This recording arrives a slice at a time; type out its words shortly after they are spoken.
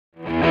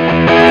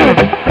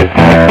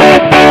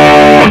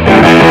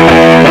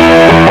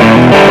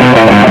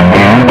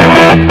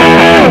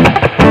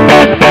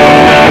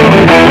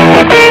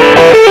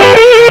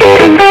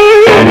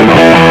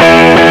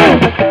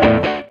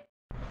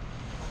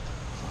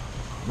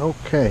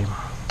Okay.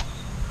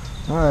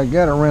 Alright,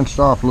 got it rinsed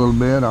off a little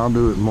bit. I'll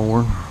do it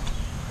more.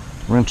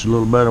 Rinse a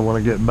little better when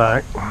I get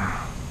back.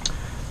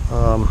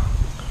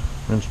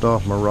 Rinsed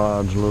off my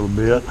rods a little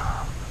bit.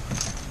 I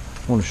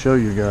want to show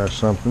you guys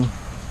something.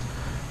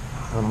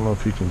 I don't know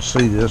if you can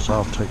see this.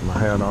 I'll take my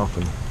hat off,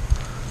 and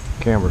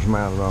the camera's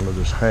mounted onto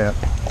this hat.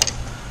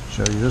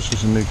 Show you, this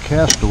is a new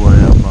Castaway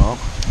I bought.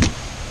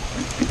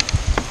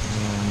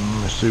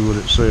 And let's see what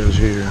it says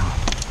here.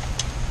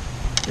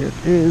 It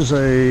is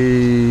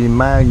a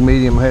mag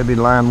medium heavy,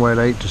 line weight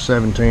 8 to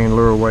 17,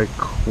 lure weight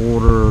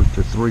 1/4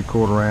 to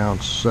 3/4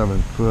 ounce,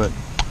 7 foot.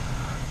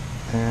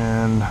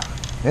 And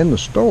in the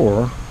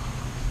store,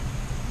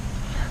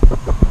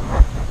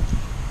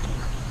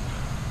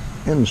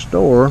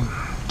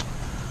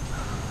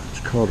 it's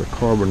called a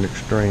Carbon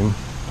Extreme.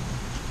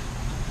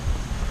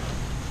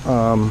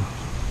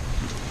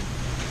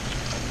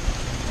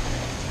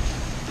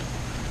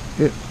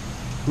 It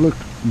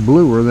looked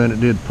bluer than it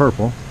did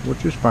purple,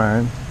 which is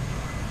fine.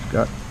 It's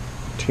got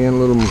 10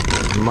 little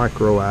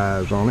micro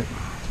eyes on it.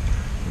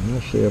 And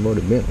let's see, I've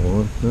already bent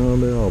one. No,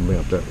 they're all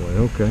bent that way.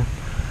 Okay.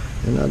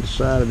 And I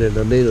decided that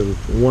I needed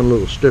one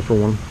little stiffer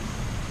one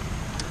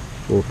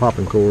for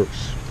popping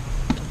corks,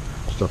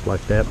 stuff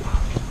like that.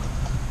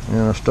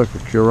 And I stuck a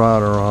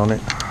Curado on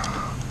it.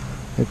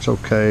 It's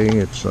okay.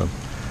 It's I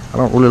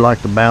don't really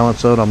like the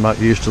balance of it. I'm not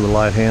used to the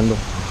light handle.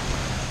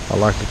 I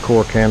like the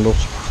cork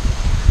handles.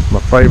 My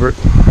favorite,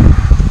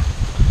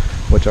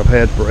 which I've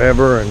had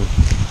forever, and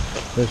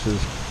this is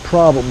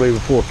probably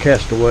before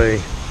Castaway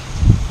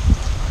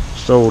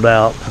sold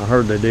out. I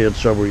heard they did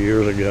several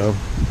years ago.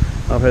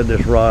 I've had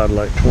this rod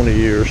like 20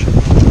 years,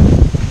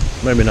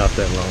 maybe not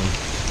that long.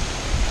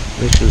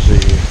 This is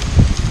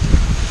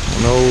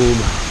an old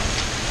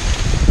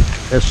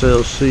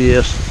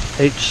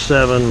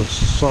CX7MH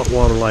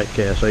saltwater light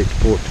cast, 8 to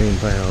 14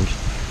 pounds.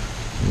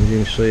 And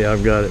you can see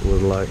I've got it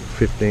with like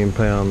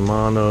 15-pound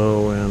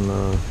mono, and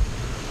oh,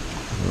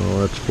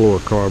 that's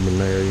fluorocarbon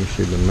there. You can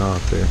see the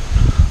knot there.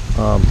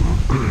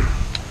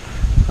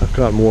 I've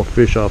caught more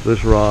fish off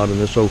this rod and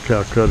this old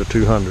Calcutta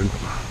 200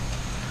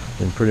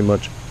 than pretty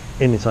much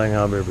anything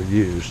I've ever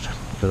used,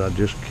 because I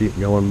just keep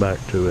going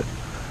back to it.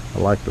 I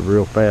like the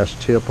real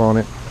fast tip on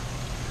it.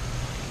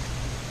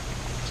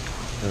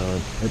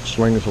 It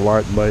slings a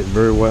light bait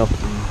very well.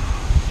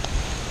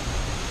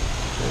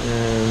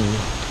 And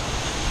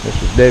this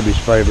is Debbie's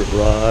favorite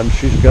rod.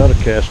 She's got a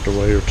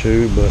Castaway or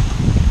two, but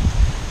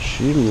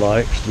she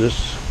likes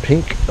this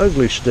pink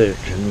ugly stick,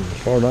 and as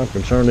far as I'm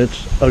concerned,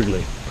 it's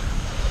ugly.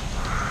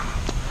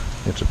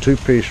 It's a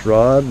 2-piece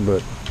rod,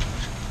 but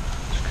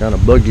it's kind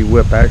of buggy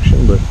whip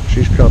action, but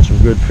she's caught some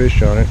good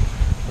fish on it.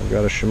 I've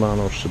got a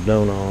Shimano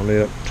Sedona on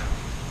it.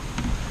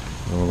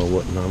 I don't know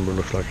what number,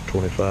 looks like a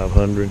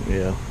 2500,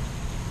 yeah.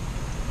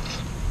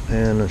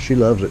 And she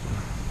loves it.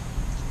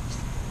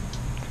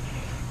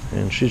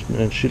 And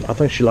I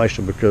think she likes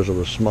it because of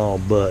the small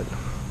butt.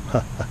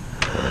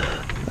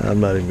 I'm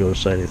not even going to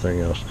say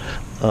anything else.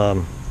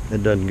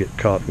 It doesn't get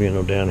caught, you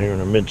know, down here in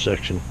the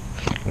midsection,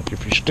 like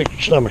if you stick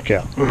your stomach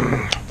out.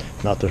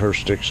 Not that hers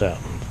sticks out.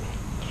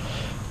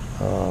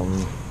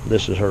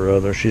 This is her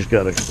other. She's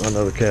got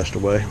another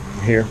Castaway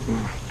here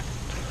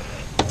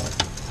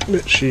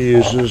that she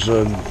uses.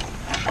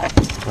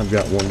 I've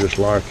got one just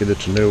like it.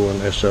 It's a new one,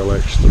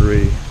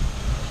 SLX3.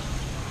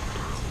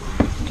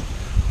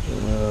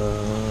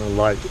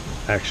 Light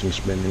action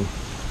spinning.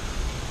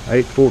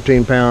 8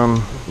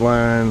 14-pound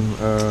line,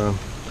 1/4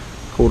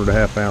 to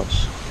 1/2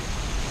 ounce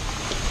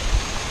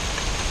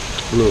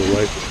lure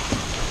weight.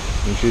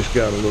 And she's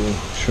got a little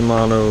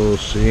Shimano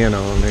Sienna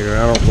on here.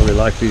 I don't really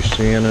like these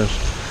Siennas,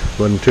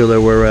 but until they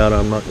wear out,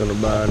 I'm not going to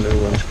buy new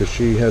ones, because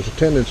she has a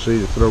tendency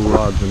to throw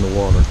rods in the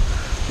water.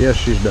 Yes,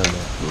 she's done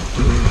that.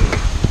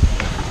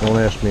 Don't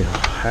ask me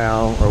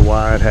how or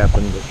why it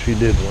happened, but she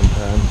did one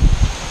time.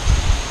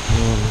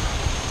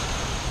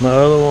 My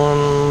other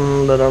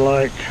one that I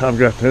like,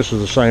 this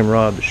is the same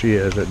rod that she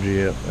has, that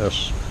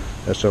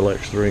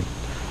SLX3,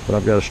 but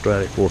I've got a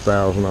Stratic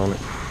 4000 on it,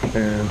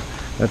 and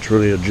that's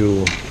really a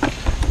jewel.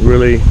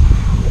 Really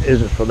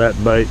isn't for that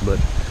bait, but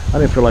I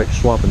didn't feel like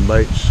swapping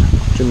baits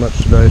too much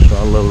today, so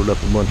I loaded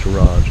up a bunch of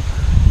rods.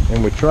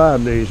 And we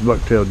tried these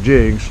bucktail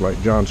jigs, like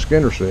John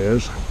Skinner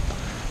says,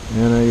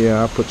 and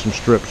yeah, I put some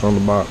strips on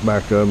the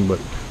back of them,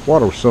 but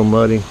water was so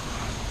muddy,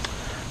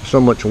 so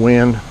much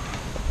wind,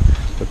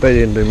 but they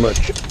didn't do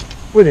much.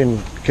 We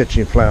didn't catch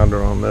any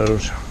flounder on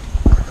those.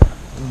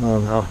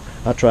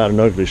 I tried an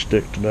ugly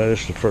stick today.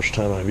 This is the first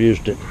time I've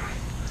used it.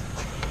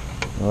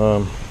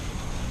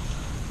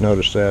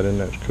 Notice that, and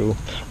that's cool.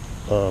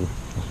 I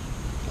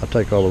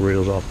take all the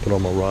reels off, put all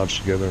my rods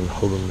together, and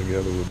hold them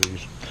together with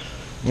these.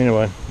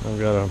 Anyway, I've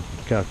got a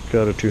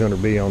Calcutta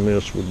 200B on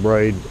this with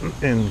braid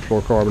and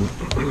fluorocarbon,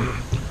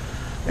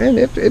 and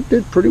it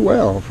did pretty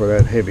well for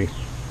that heavy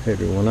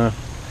one. I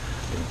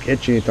didn't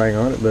catch anything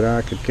on it, but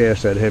I could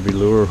cast that heavy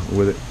lure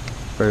with it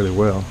fairly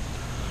well.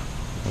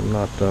 I'm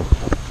not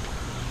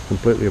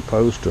completely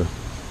opposed to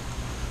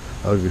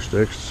ugly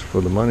sticks.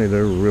 For the money,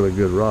 they're really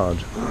good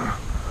rods.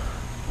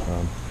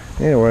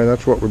 Anyway,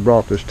 that's what we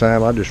brought this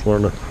time. I just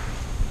wanted to.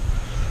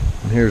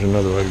 And here's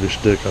another ugly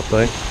stick, I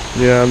think.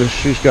 Yeah,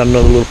 she's got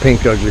another little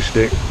pink ugly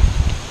stick.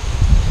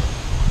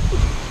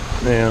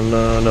 And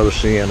another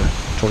Sienna,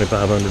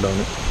 2500 on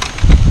it.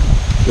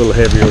 A little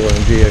heavier one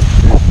than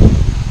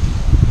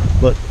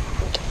GX2. But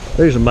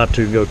these are my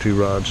two go-to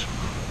rods.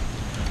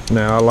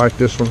 Now, I like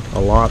this one a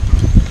lot.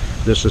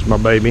 This is my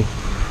baby.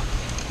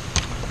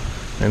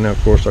 And now,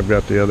 of course, I've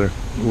got the other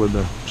with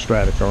the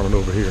Stratic on it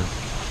over here.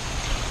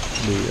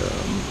 The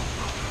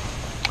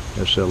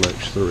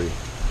SLX3.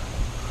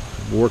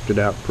 Worked it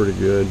out pretty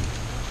good.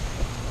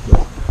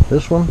 But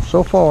this one,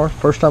 so far,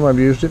 first time I've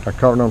used it. I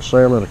caught it on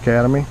sale at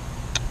Academy.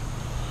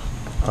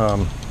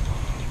 It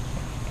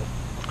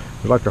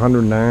was like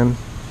 109.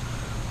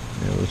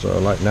 It was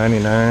like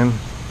 99,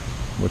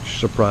 which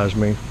surprised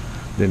me.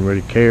 Didn't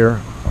really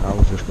care. I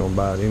was just gonna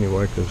buy it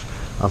anyway because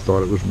I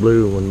thought it was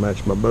blue and wouldn't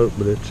match my boat,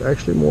 but it's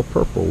actually more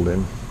purple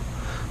than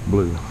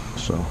blue.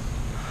 So,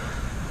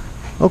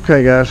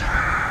 okay, guys,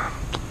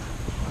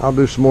 I'll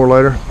do some more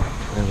later,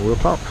 and we'll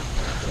talk.